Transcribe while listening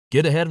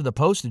Get ahead of the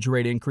postage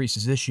rate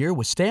increases this year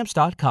with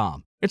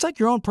Stamps.com. It's like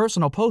your own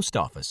personal post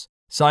office.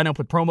 Sign up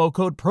with promo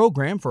code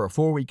PROGRAM for a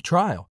 4-week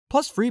trial,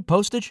 plus free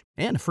postage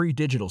and a free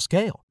digital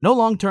scale. No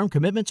long-term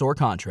commitments or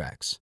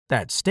contracts.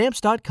 That's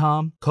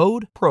Stamps.com,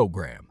 code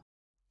PROGRAM.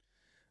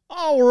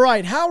 All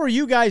right, how are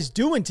you guys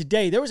doing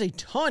today? There was a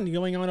ton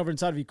going on over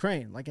inside of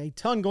Ukraine, like a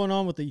ton going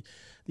on with the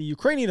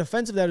Ukrainian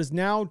offensive that is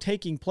now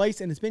taking place,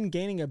 and it's been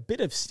gaining a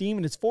bit of steam,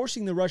 and it's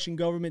forcing the Russian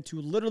government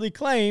to literally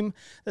claim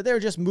that they're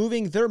just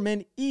moving their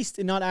men east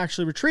and not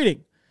actually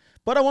retreating.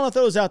 But I want to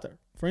throw this out there.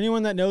 For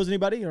anyone that knows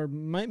anybody, or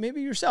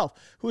maybe yourself,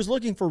 who is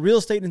looking for real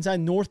estate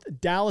inside North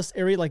Dallas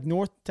area, like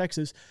North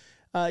Texas,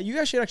 you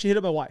guys should actually hit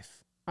up my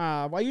wife.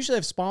 I usually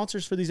have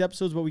sponsors for these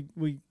episodes, but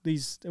we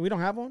don't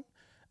have one.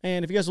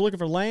 And if you guys are looking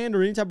for land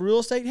or any type of real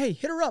estate, hey,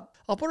 hit her up.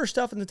 I'll put her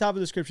stuff in the top of the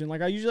description.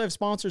 Like, I usually have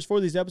sponsors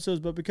for these episodes,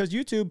 but because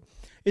YouTube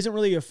isn't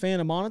really a fan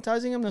of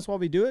monetizing them, that's why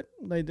we do it.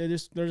 They're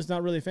just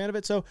not really a fan of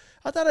it. So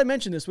I thought I'd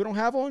mention this. We don't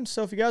have one.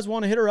 So if you guys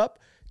want to hit her up,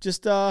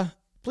 just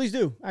please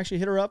do. Actually,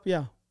 hit her up.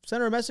 Yeah.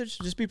 Send her a message.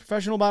 Just be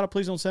professional about it.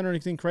 Please don't send her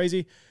anything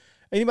crazy.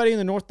 Anybody in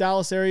the North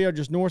Dallas area or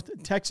just North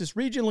Texas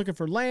region looking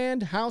for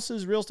land,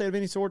 houses, real estate of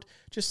any sort,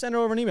 just send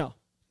her over an email.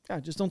 Yeah,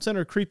 just don't send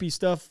her creepy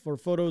stuff or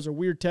photos or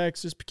weird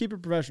texts. Just keep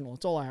it professional.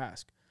 That's all I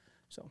ask.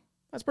 So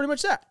that's pretty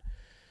much that.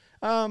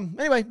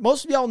 Anyway,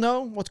 most of y'all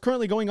know what's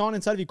currently going on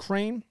inside of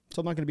Ukraine, so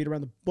I'm not going to beat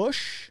around the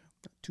bush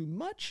not too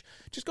much.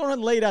 Just go ahead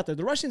and lay it out there.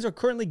 The Russians are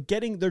currently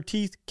getting their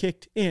teeth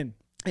kicked in.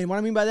 And what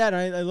I mean by that,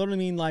 I literally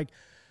mean like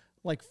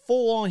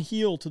full-on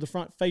heel to the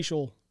front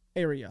facial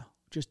area.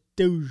 Just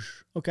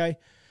douche, okay?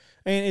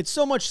 And it's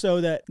so much so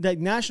that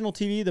national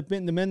TV,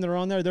 the men that are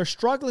on there, they're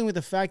struggling with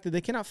the fact that they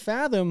cannot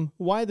fathom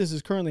why this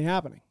is currently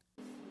happening.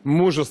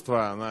 We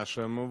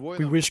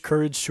wish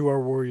courage to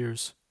our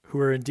warriors, who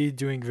are indeed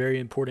doing very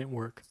important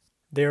work.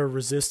 They are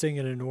resisting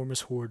an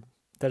enormous horde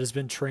that has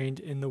been trained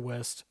in the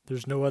West.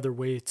 There's no other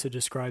way to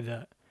describe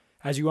that.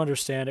 As you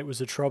understand, it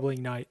was a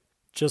troubling night.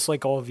 Just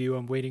like all of you,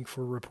 I'm waiting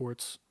for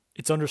reports.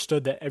 It's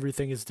understood that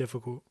everything is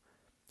difficult,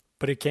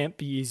 but it can't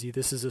be easy.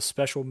 This is a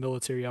special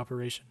military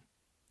operation.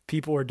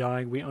 People are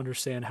dying. We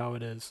understand how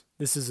it is.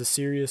 This is a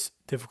serious,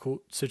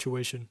 difficult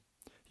situation.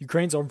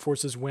 Ukraine's armed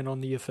forces went on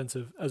the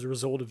offensive as a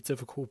result of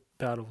difficult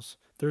battles.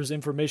 There is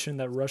information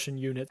that Russian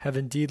units have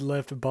indeed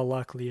left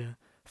Balaklia.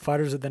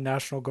 Fighters of the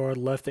National Guard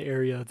left the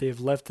area. They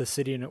have left the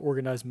city in an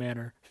organized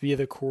manner via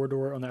the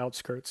corridor on the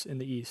outskirts in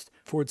the east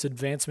for its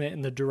advancement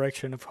in the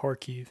direction of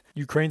Kharkiv.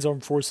 Ukraine's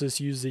armed forces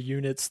use the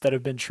units that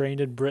have been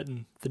trained in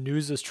Britain. The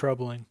news is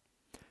troubling.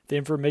 The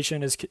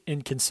information is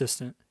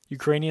inconsistent.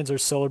 Ukrainians are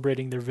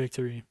celebrating their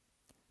victory.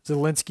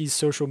 Zelensky's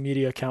social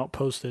media account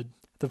posted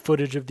the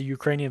footage of the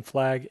Ukrainian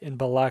flag in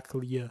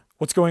Balaklia.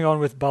 What's going on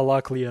with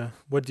Balaklia?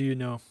 What do you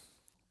know?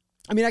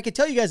 I mean, I could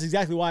tell you guys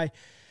exactly why.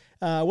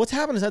 What's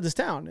happened inside this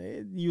town?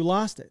 You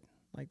lost it.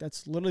 Like,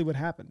 that's literally what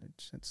happened.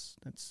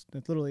 That's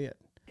literally it.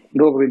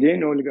 Добрый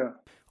день, Ольга.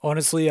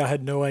 Honestly, I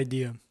had no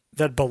idea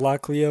that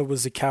Balaklia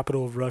was the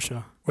capital of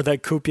Russia, or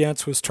that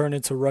Kupiansk was turned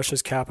into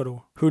Russia's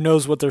capital. Who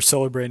knows what they're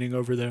celebrating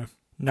over there?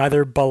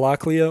 Neither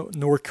Balaklia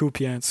nor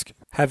Kupiansk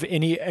have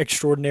any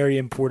extraordinary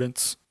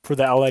importance for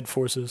the Allied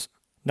forces.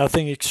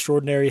 Nothing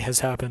extraordinary has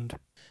happened.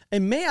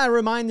 And may I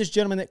remind this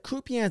gentleman that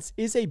Kupiansk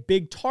is a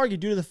big target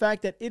due to the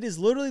fact that it is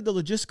literally the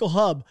logistical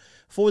hub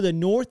for the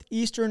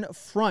northeastern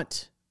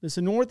front. It's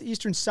the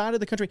northeastern side of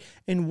the country,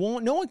 and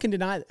no one can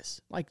deny this.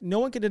 Like, no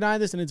one can deny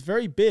this, and it's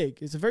very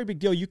big. It's a very big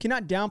deal. You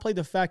cannot downplay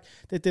the fact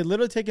that they're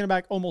literally taking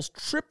back almost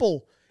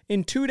triple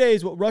in 2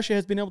 days what Russia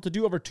has been able to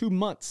do over 2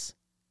 months.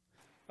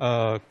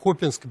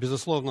 Kupiansk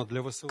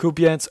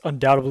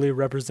undoubtedly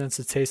represents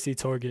a tasty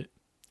target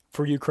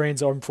for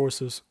Ukraine's armed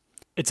forces.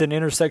 It's an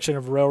intersection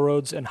of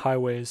railroads and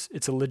highways.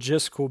 It's a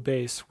logistical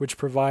base which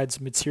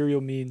provides material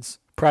means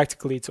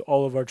practically to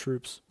all of our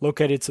troops,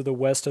 located to the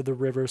west of the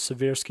river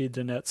Seversky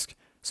Donetsk,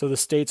 so the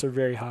stakes are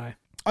very high.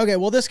 Okay,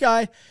 well, this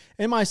guy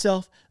and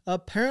myself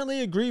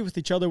apparently agree with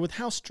each other with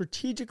how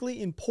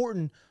strategically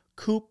important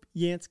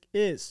Kupiansk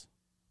is.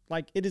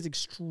 Like, it is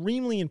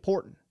extremely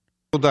important.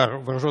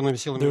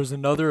 There's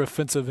another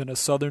offensive in a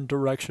southern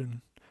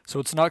direction,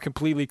 so it's not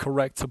completely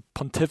correct to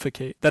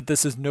pontificate that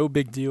this is no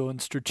big deal and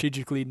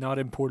strategically not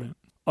important.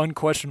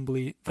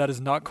 Unquestionably, that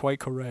is not quite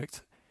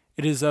correct.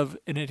 It is of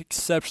an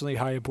exceptionally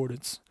high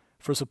importance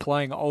for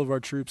supplying all of our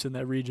troops in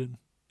that region.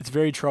 It's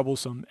very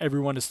troublesome.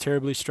 Everyone is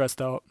terribly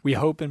stressed out. We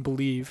hope and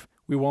believe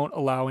we won't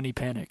allow any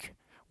panic.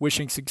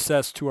 Wishing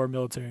success to our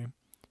military.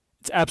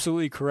 It's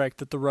absolutely correct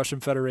that the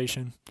Russian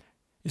Federation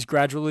is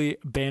gradually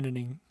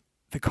abandoning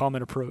the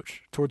common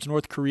approach towards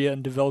North Korea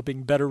and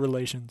developing better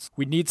relations.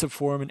 We need to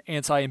form an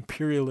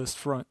anti-imperialist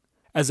front,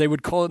 as they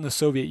would call it in the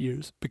Soviet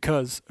years,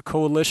 because a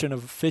coalition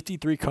of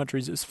 53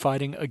 countries is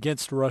fighting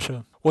against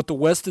Russia. What the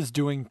West is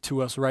doing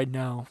to us right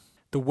now,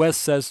 the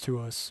West says to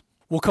us,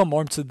 we'll come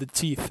armed to the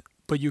teeth,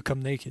 but you come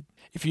naked.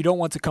 If you don't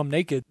want to come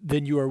naked,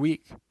 then you are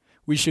weak.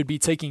 We should be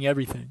taking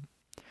everything.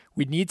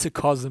 We need to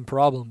cause them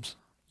problems,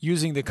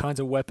 using the kinds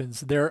of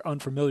weapons they're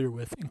unfamiliar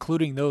with,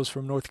 including those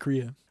from North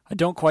Korea. I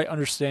don't quite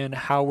understand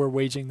how we're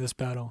waging this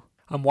battle.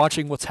 I'm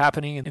watching what's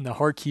happening in the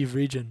Kharkiv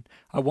region.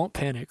 I won't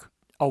panic.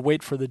 I'll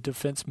wait for the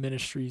Defense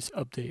Ministry's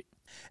update.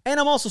 And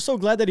I'm also so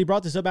glad that he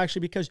brought this up,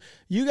 actually, because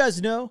you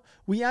guys know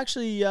we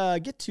actually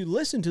get to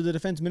listen to the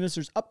Defense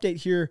Minister's update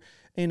here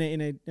and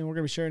we're going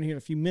to be sharing here in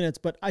a few minutes.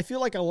 But I feel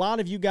like a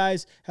lot of you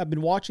guys have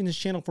been watching this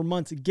channel for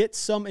months, get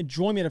some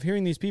enjoyment of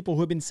hearing these people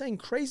who have been saying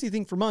crazy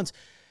things for months.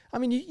 I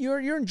mean,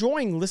 you're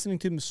enjoying listening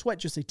to them sweat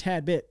just a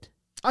tad bit.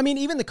 I mean,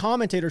 even the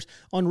commentators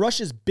on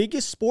Russia's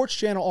biggest sports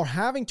channel are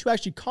having to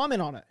actually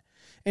comment on it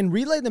and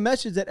relay the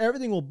message that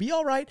everything will be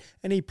all right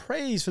and a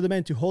praise for the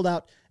men to hold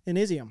out in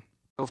Izium.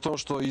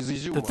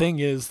 The thing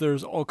is,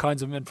 there's all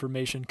kinds of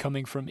information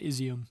coming from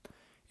Izium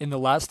in the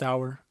last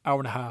hour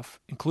and a half,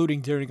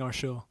 including during our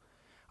show.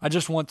 I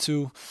just want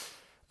to,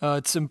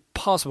 it's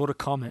impossible to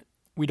comment.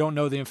 We don't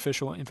know the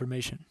official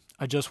information.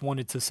 I just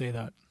wanted to say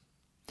that.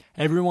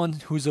 Everyone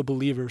who's a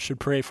believer should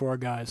pray for our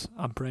guys.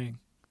 I'm praying.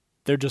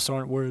 There just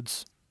aren't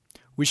words.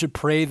 We should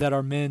pray that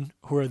our men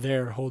who are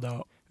there hold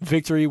out.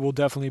 Victory will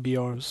definitely be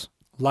ours.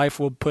 Life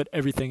will put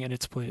everything in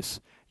its place.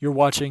 You're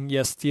watching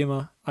Yes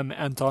Tima. I'm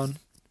Anton.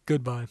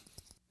 Goodbye.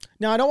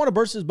 Now, I don't want to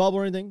burst this bubble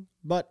or anything,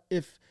 but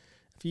if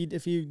you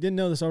didn't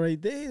know this already,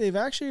 they've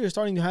actually are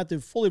starting to have to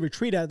fully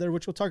retreat out of there,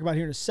 which we'll talk about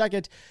here in a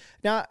second.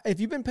 Now, if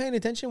you've been paying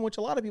attention, which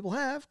a lot of people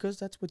have, because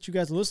that's what you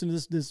guys listen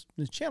to this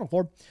channel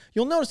for,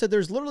 you'll notice that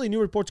there's literally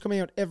new reports coming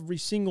out every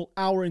single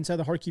hour inside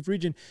the Kharkiv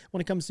region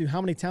when it comes to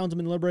how many towns have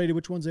been liberated,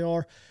 which ones they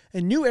are,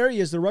 and new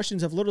areas the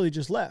Russians have literally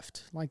just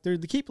left. Like they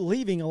keep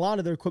leaving a lot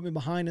of their equipment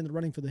behind and they're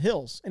running for the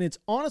hills. And it's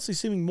honestly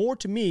seeming more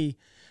to me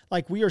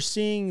like we are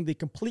seeing the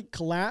complete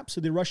collapse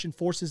of the Russian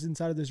forces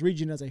inside of this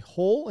region as a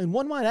whole. And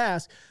one might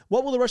ask,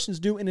 what will the Russians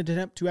do in an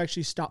attempt to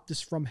actually stop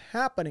this from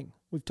happening?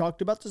 We've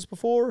talked about this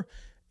before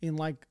in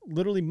like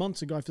literally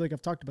months ago. I feel like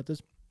I've talked about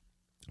this.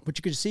 But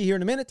you can see here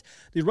in a minute,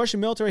 the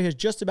Russian military has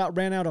just about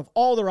ran out of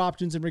all their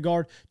options in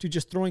regard to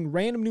just throwing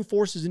random new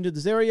forces into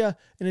this area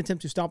in an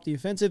attempt to stop the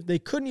offensive. They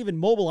couldn't even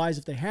mobilize,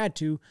 if they had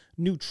to,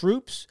 new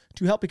troops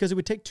to help because it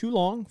would take too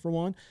long, for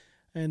one.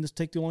 And this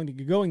take too long to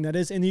get going, that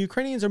is. And the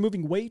Ukrainians are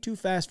moving way too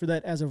fast for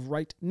that as of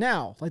right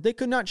now. Like, they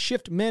could not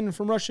shift men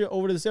from Russia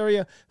over to this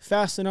area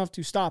fast enough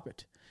to stop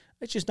it.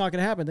 It's just not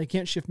going to happen. They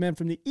can't shift men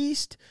from the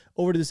east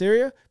over to this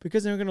area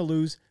because they're going to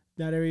lose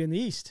that area in the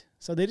east.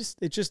 So it's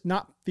just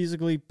not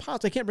physically possible.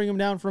 They can't bring them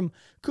down from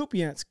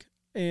Kupiansk.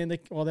 And they're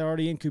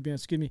already in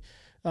Kupiansk,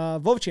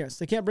 Vovchansk.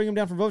 They can't bring them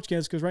down from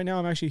Vovchansk because right now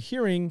I'm actually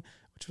hearing,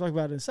 which we'll talk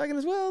about in a second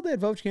as well, that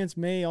Vovchansk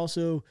may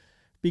also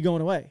be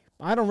going away.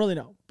 I don't really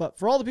know. But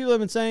for all the people that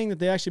have been saying that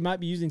they actually might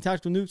be using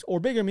tactical nukes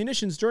or bigger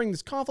munitions during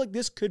this conflict,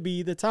 this could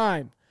be the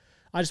time.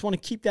 I just want to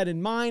keep that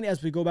in mind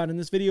as we go about in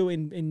this video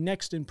in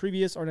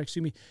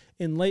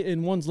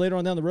ones later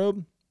on down the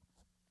road.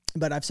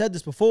 But I've said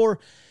this before,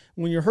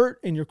 when you're hurt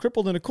and you're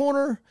crippled in a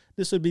corner,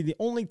 this would be the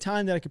only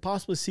time that I could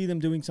possibly see them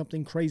doing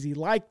something crazy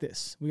like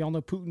this. We all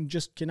know Putin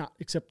just cannot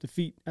accept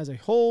defeat as a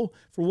whole.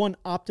 For one,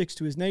 optics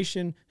to his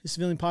nation, his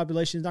civilian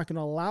population is not going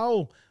to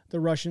allow the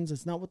Russians.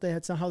 It's not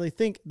how they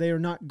think. They are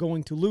not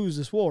going to lose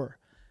this war.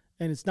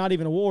 And it's not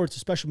even a war. It's a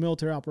special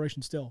military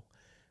operation still,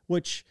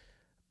 which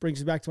brings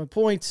me back to my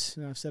point.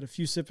 I've said a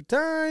few separate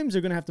times,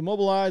 they're going to have to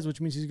mobilize,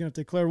 which means he's going to have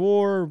to declare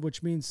war,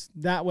 which means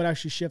that would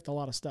actually shift a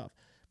lot of stuff.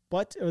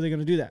 But are they going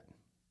to do that?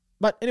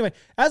 But anyway,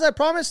 as I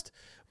promised,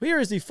 here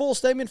is the full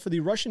statement for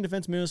the Russian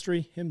Defense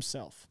Ministry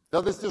himself. To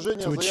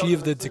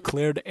achieve the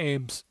declared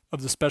aims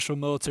of the special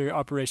military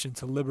operation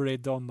to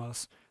liberate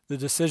Donbass, the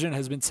decision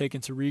has been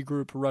taken to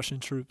regroup Russian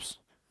troops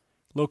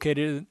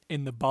located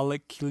in the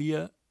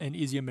Balaklia and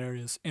Izium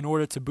areas in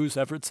order to boost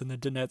efforts in the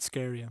Donetsk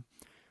area.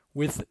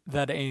 With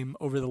that aim,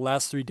 over the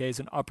last 3 days,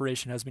 an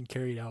operation has been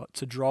carried out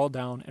to draw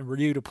down and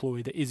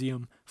redeploy the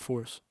Izium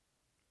force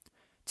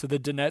to the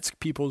Donetsk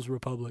People's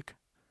Republic.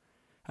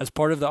 As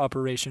part of the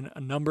operation,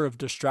 a number of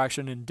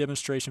distraction and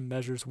demonstration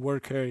measures were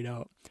carried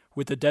out,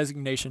 with the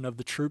designation of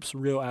the troops'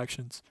 real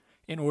actions.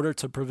 In order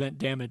to prevent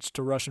damage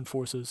to Russian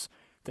forces,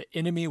 the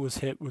enemy was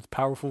hit with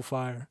powerful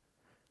fire,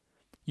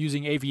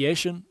 using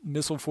aviation,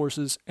 missile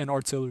forces, and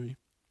artillery.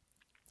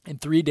 In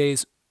 3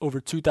 days, over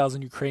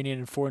 2,000 Ukrainian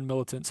and foreign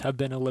militants have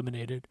been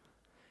eliminated,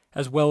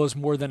 as well as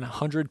more than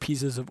 100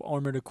 pieces of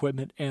armored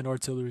equipment and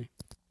artillery.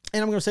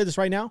 And I'm going to say this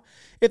right now.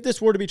 If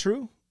this were to be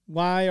true,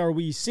 why are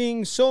we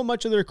seeing so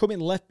much of their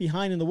equipment left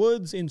behind in the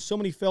woods in so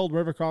many failed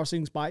river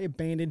crossings by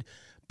abandoned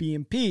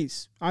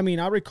BMPs? I mean,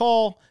 I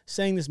recall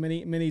saying this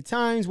many, many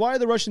times. Why are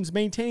the Russians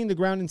maintaining the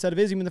ground inside of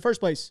Izium in the first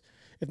place?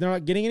 If they're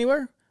not getting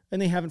anywhere,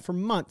 and they haven't for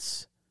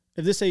months.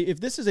 If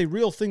this is a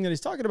real thing that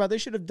he's talking about, they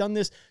should have done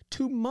this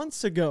 2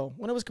 months ago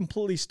when it was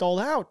completely stalled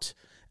out.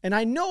 And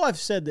I know I've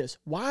said this.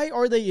 Why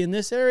are they in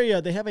this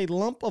area? They have a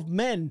lump of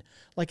men,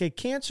 like a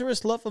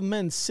cancerous lump of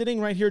men sitting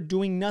right here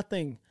doing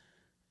nothing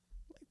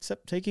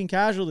except taking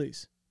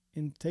casualties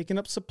and taking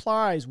up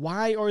supplies.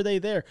 Why are they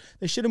there?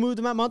 They should have moved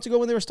them out months ago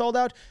when they were stalled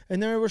out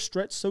and they were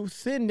stretched so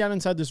thin down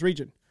inside this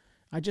region.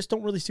 I just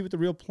don't really see what the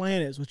real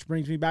plan is, which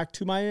brings me back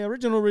to my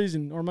original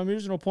reason, or my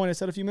original point I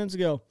said a few minutes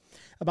ago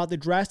about the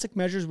drastic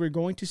measures we're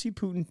going to see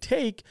Putin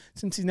take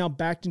since he's now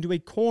backed into a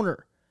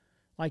corner.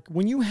 Like,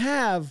 when you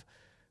have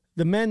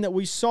the men that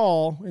we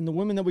saw and the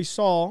women that we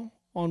saw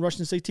on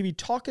Russian state TV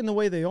talking the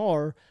way they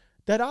are,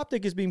 that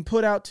optic is being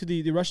put out to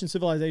the Russian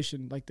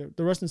civilization, like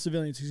the Russian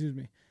civilians, excuse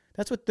me.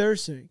 That's what they're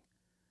seeing.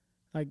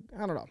 Like,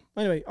 I don't know.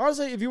 Anyway,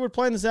 honestly, if you were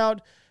playing this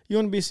out, you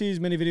wouldn't be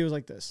seeing many videos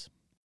like this.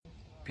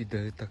 And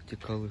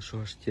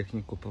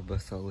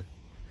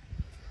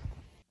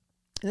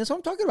that's what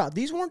I'm talking about.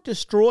 These weren't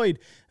destroyed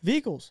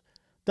vehicles.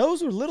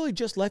 Those are literally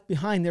just left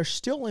behind. They're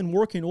still in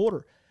working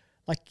order.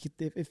 Like,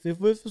 if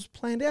this was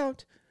planned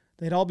out,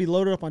 they'd all be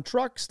loaded up on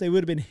trucks. They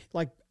would have been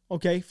like,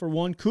 okay, for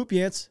one,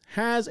 Kupiansk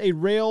has a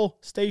rail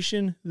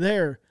station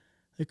there.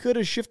 They could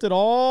have shifted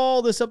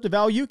all this up to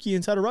Valyuki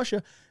inside of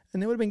Russia,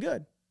 and they would have been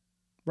good,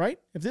 right?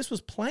 If this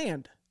was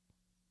planned.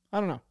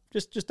 I don't know.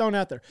 Just throwing it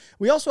out there.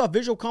 We also have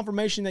visual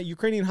confirmation that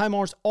Ukrainian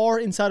HIMARS are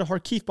inside of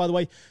Kharkiv, by the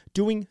way,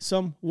 doing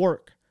some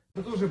work.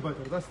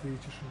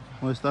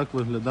 Ось так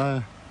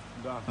виглядає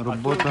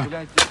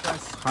робота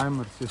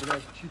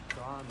Хаймерсів.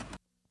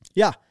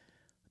 Yeah,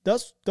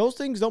 those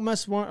things don't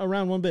mess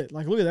around one bit.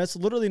 Like, look at that. That's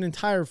literally an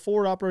entire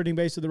forward operating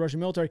base of the Russian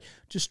military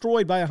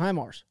destroyed by a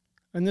HIMARS.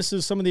 And this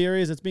is some of the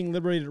areas that's being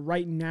liberated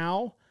right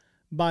now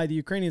by the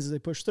Ukrainians as they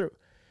push through.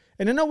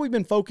 And I know we've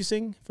been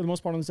focusing, for the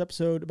most part on this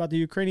episode, about the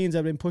Ukrainians that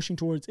have been pushing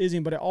towards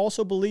Izium, but I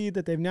also believe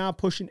that they've now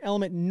pushed an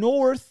element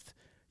north.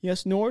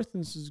 Yes, north.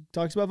 And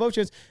talks about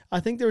Vovchansk. I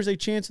think there's a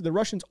chance that the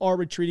Russians are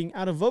retreating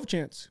out of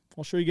Vovchansk.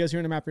 I'll show you guys here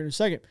in a map here in a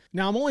second.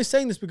 Now, I'm only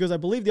saying this because I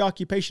believe the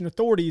occupation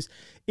authorities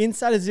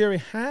inside of this area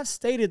have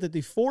stated that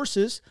the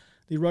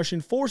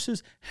Russian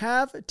forces,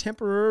 have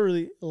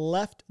temporarily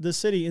left the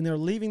city, and they're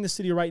leaving the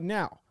city right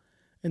now.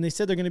 And they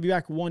said they're going to be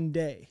back one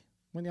day.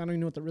 I don't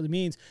even know what that really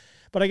means.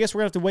 But I guess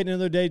we're going to have to wait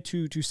another day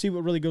to see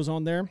what really goes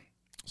on there.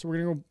 So we're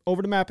going to go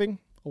over to mapping.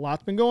 A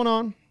lot's been going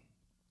on.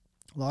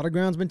 A lot of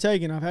ground's been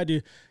taken. I've had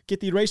to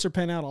get the eraser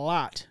pen out a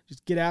lot.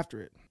 Just get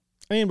after it.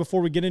 And before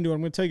we get into it,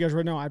 I'm going to tell you guys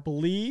right now, I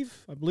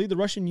believe the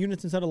Russian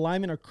units inside of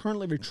Lyman are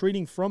currently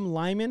retreating from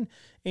Lyman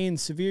and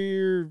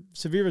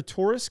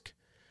Sevyerodolsk.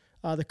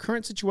 The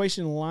current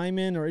situation in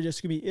Lyman, or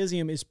just going to be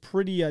Izium, is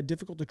pretty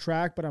difficult to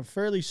track, but I'm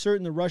fairly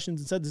certain the Russians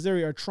inside this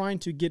area are trying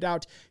to get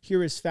out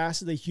here as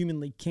fast as they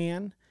humanly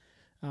can.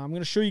 I'm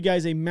going to show you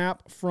guys a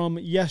map from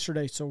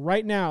yesterday. So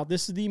right now,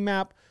 this is the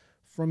map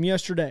from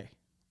yesterday.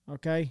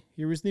 Okay,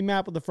 here is the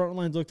map of the front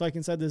lines looked like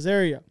inside this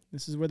area.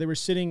 This is where they were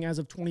sitting as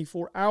of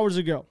 24 hours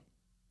ago.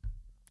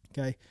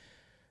 Okay,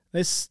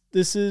 this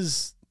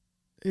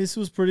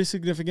was pretty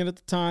significant at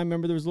the time.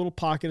 Remember, there was a little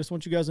pocket. I just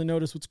want you guys to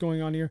notice what's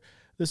going on here.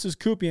 This is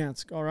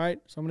Kupiansk, all right?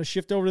 So I'm going to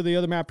shift over to the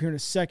other map here in a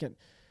second.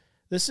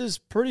 This is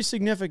pretty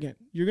significant.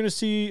 You're going to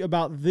see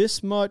about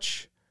this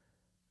much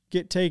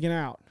get taken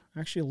out.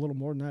 Actually, a little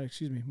more than that,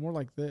 excuse me. More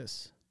like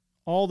this.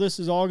 All this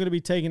is all going to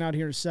be taken out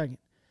here in a second.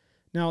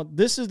 Now,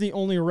 this is the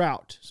only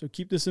route, so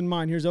keep this in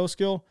mind. Here's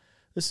Oskil.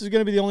 This is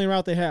going to be the only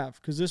route they have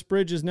because this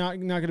bridge is not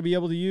going to be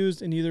able to be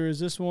used, and neither is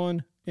this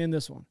one and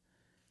this one.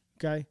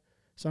 Okay?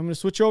 So I'm going to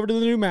switch over to the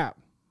new map.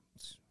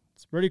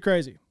 It's pretty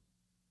crazy.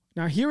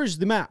 Now, here is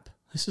the map.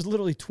 This is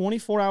literally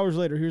 24 hours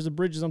later. Here's the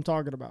bridges I'm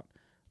talking about.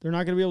 They're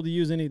not going to be able to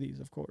use any of these,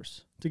 of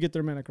course, to get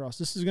their men across.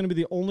 This is going to be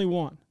the only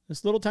one.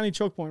 This little tiny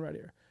choke point right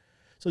here.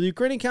 So the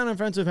Ukrainian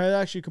counteroffensive has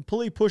actually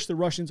completely pushed the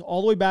Russians all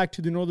the way back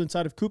to the northern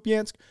side of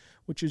Kupiansk,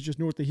 which is just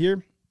north of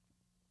here.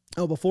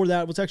 Oh, before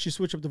that, let's actually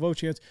switch up to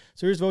Vovchansk.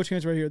 So here's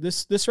Vovchansk right here.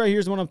 This right here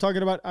is the one I'm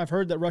talking about. I've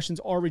heard that Russians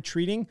are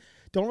retreating.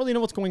 Don't really know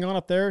what's going on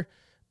up there,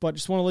 but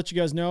just want to let you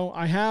guys know.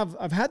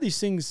 I've had these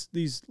things,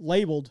 these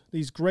labeled,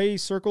 these gray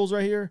circles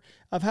right here.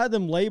 I've had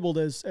them labeled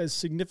as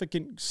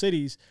significant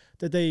cities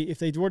that if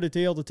they were to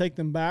be able to take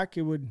them back,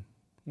 it would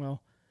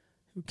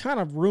kind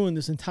of ruin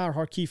this entire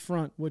Kharkiv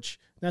front, which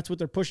that's what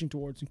they're pushing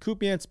towards. And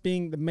Kupiansk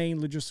being the main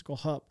logistical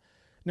hub.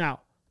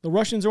 Now, the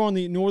Russians are on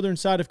the northern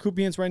side of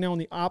Kupiansk right now on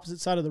the opposite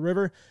side of the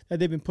river that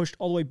they've been pushed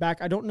all the way back.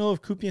 I don't know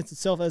if Kupiansk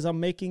itself, as I'm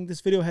making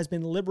this video, has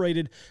been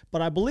liberated,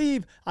 but I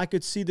believe I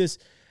could see this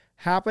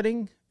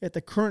happening at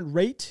the current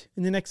rate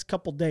in the next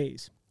couple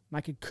days.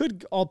 Like, it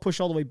could all push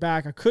all the way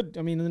back.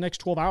 In the next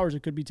 12 hours,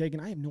 it could be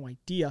taken. I have no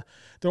idea.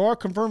 There are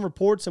confirmed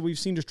reports that we've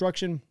seen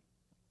destruction.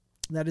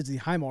 That is the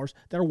HIMARS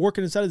that are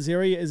working inside of this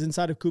area is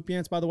inside of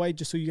Kupiansk, by the way,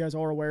 just so you guys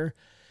are aware.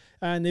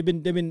 And they've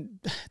been.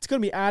 It's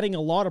going to be adding a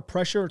lot of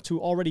pressure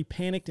to already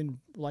panicked and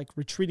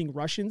retreating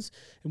Russians.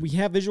 And we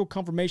have visual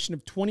confirmation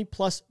of 20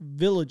 plus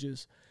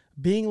villages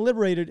being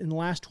liberated in the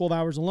last 12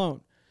 hours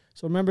alone.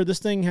 So remember, this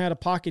thing had a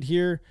pocket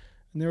here,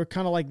 and they were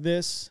kind of like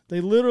this.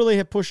 They literally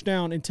have pushed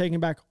down and taken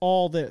back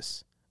all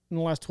this in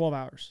the last 12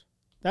 hours.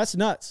 That's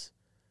nuts.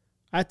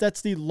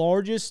 That's the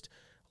largest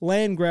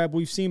land grab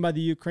we've seen by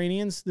the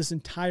Ukrainians this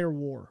entire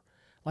war.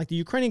 Like, the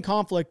Ukrainian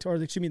conflict,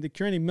 the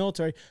Ukrainian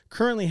military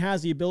currently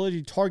has the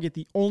ability to target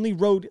the only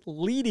road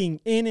leading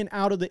in and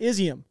out of the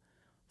Izium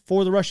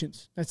for the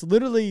Russians. That's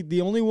literally the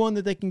only one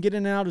that they can get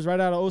in and out is right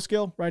out of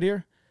Oskil, right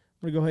here.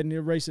 I'm going to go ahead and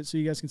erase it so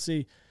you guys can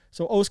see.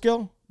 So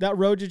Oskil, that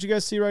road that you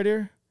guys see right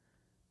here,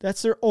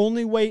 that's their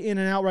only way in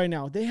and out right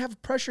now. They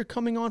have pressure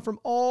coming on from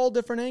all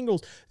different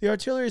angles. The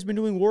artillery has been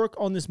doing work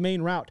on this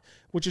main route,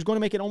 which is going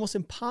to make it almost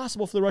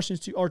impossible for the Russians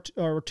to,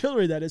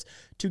 artillery that is,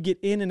 to get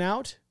in and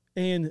out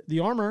and the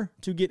armor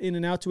to get in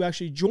and out to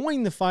actually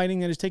join the fighting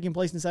that is taking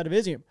place inside of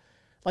Izium.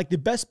 Like the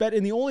best bet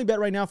and the only bet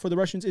right now for the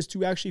Russians is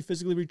to actually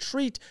physically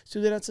retreat so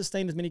they don't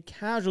sustain as many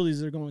casualties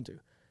as they're going to.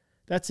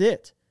 That's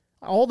it.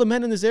 All the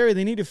men in this area,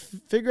 they need to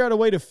figure out a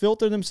way to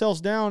filter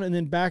themselves down and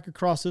then back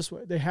across this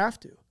way. They have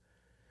to.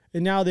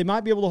 And now they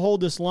might be able to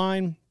hold this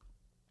line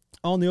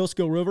on the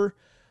Oskil River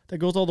that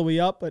goes all the way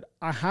up, but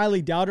I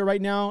highly doubt it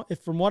right now.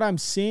 If from what I'm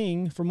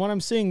seeing,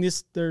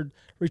 this they're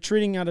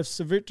retreating out of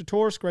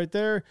Svitotorsk right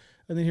there,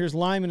 and then here's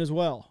Lyman as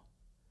well.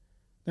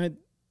 And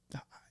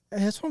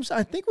that's what I'm saying.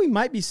 I think we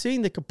might be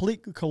seeing the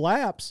complete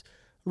collapse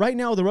right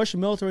now of the Russian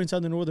military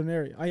inside the northern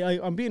area.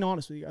 I'm being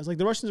honest with you guys. Like,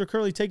 the Russians are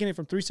currently taking it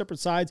from 3 separate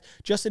sides,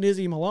 just in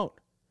Izium alone.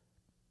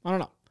 I don't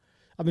know.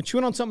 I've been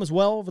chewing on something as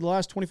well over the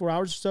last 24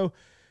 hours or so.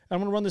 I'm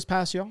going to run this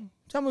past y'all.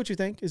 Tell me what you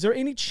think. Is there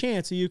any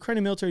chance the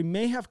Ukrainian military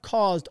may have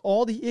caused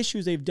all the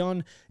issues they've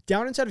done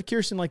down inside of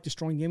Kherson, like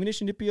destroying the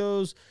ammunition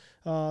depots,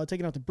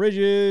 taking out the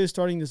bridges,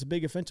 starting this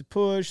big offensive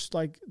push?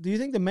 Like, do you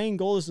think the main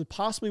goal is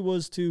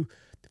to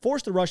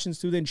force the Russians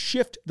to then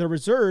shift their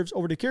reserves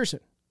over to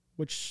Kherson,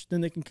 which then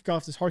they can kick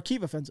off this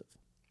Kharkiv offensive?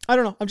 I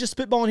don't know. I'm just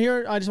spitballing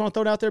here. I just want to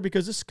throw it out there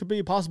because this could be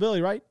a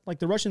possibility, right? Like,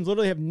 the Russians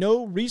literally have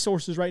no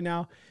resources right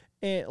now,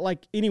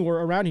 like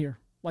anywhere around here,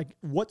 like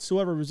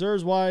whatsoever,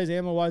 reserves-wise,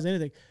 ammo-wise,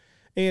 anything.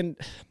 And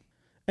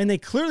they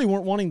clearly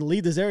weren't wanting to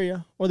leave this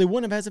area, or they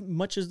wouldn't have had as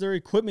much as their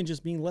equipment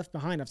just being left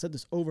behind. I've said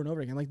this over and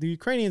over again. Like, the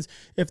Ukrainians,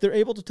 if they're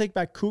able to take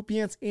back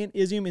Kupiansk and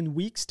Izium in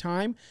weeks'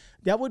 time,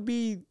 that would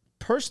be,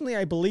 personally,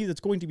 I believe that's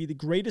going to be the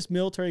greatest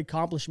military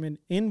accomplishment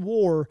in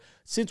war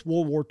since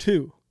World War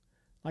II.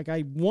 Like,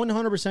 I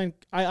 100%,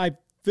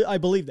 I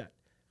believe that.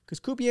 Because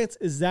Kupiansk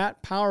is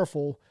that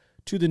powerful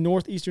to the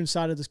northeastern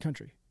side of this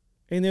country.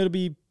 And it'll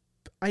be,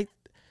 I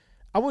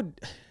would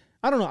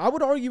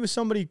argue with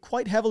somebody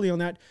quite heavily on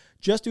that,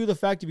 just due to the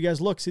fact, if you guys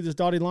look, see this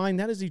dotted line?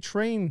 That is the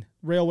train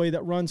railway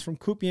that runs from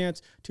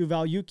Kupiansk to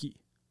Valyuki.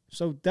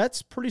 So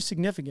that's pretty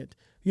significant.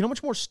 You know how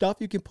much more stuff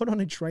you can put on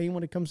a train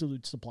when it comes to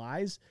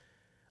supplies?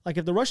 Like,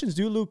 if the Russians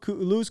do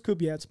lose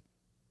Kupiansk,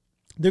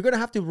 they're going to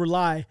have to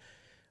rely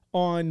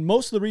on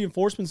most of the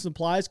reinforcements and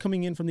supplies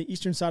coming in from the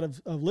eastern side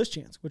of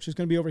Lysychansk, which is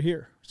going to be over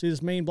here. See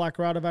this main black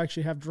route I've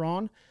actually have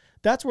drawn?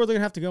 That's where they're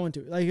going to have to go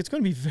into. Like, it's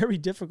going to be very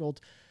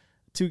difficult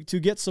to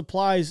get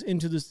supplies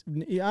into this.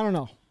 I don't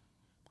know.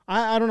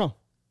 I don't know.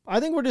 I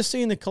think we're just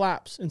seeing the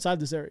collapse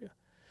inside this area.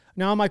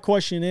 Now, my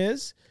question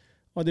is,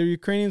 are the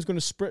Ukrainians going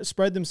to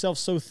spread themselves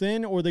so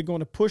thin, or are they going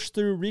to push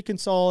through,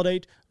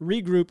 reconsolidate,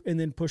 regroup, and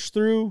then push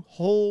through,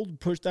 hold,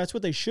 push? That's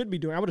what they should be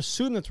doing. I would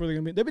assume that's where they're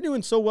going to be. They've been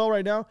doing so well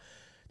right now.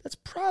 That's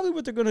probably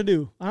what they're going to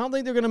do. I don't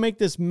think they're going to make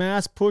this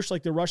mass push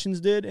like the Russians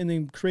did and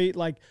then create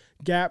like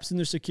gaps in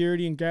their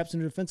security and gaps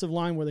in their defensive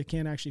line where they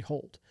can't actually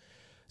hold.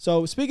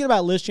 So speaking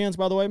about Lysychansk,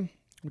 by the way,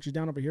 which is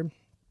down over here,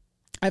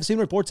 I've seen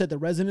reports that the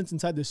residents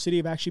inside the city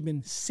have actually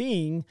been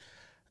seeing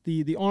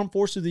the armed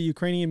forces of the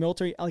Ukrainian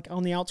military like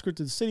on the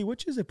outskirts of the city,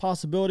 which is a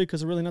possibility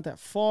because they're really not that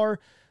far.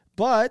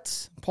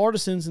 But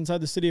partisans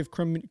inside the city of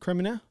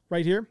Crimea,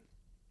 right here,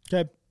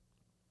 okay,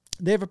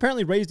 they have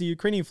apparently raised the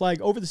Ukrainian flag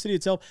over the city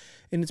itself,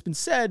 and it's been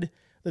said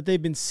that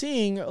they've been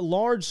seeing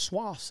large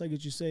swaths, I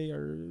guess you say,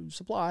 or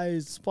supply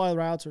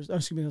routes,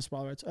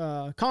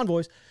 or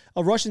convoys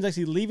of Russians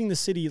actually leaving the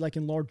city like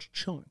in large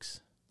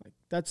chunks. Like,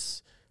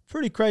 that's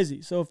pretty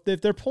crazy. So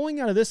if they're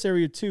pulling out of this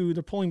area too,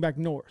 they're pulling back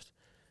north.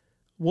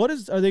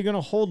 Are they going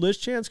to hold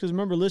Lysychansk? Because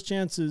remember,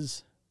 Lysychansk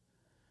is,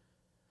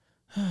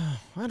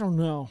 I don't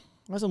know.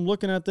 As I'm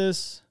looking at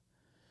this,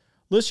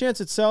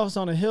 Lysychansk itself is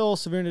on a hill.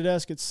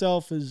 Severodonetsk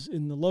itself is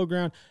in the low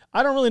ground.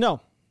 I don't really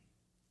know.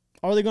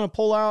 Are they going to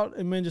pull out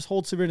and then just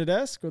hold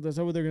Severodonetsk, or is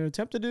that what they're going to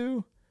attempt to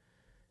do?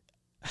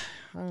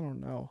 I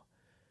don't know.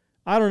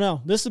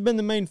 This has been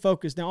the main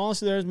focus. Now,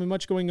 honestly, there hasn't been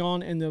much going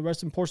on in the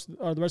rest of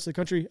the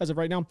country as of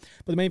right now,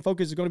 but the main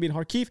focus is going to be in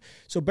Kharkiv.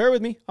 So bear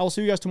with me. I will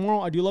see you guys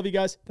tomorrow. I do love you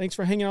guys. Thanks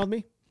for hanging out with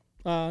me.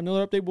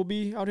 Another update will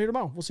be out here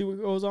tomorrow. We'll see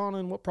what goes on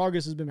and what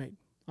progress has been made.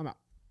 I'm out.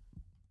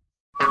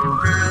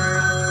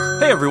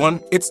 Hey everyone,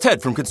 it's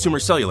Ted from Consumer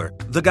Cellular,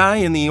 the guy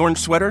in the orange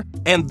sweater,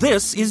 and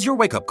this is your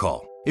wake-up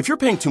call. If you're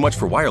paying too much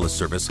for wireless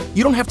service,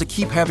 you don't have to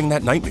keep having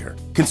that nightmare.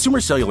 Consumer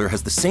Cellular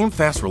has the same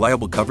fast,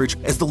 reliable coverage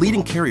as the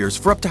leading carriers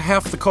for up to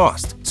half the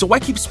cost. So why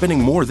keep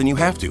spending more than you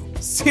have to?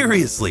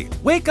 Seriously,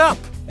 wake up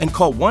and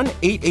call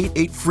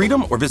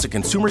 1-888-FREEDOM or visit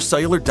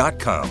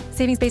consumercellular.com.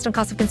 Savings based on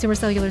cost of Consumer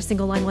Cellular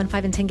single line 1,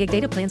 5, and 10 gig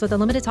data plans with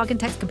unlimited talk and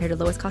text compared to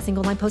lowest cost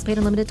single line postpaid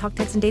unlimited talk,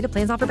 text, and data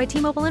plans offered by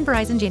T-Mobile and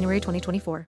Verizon January 2024.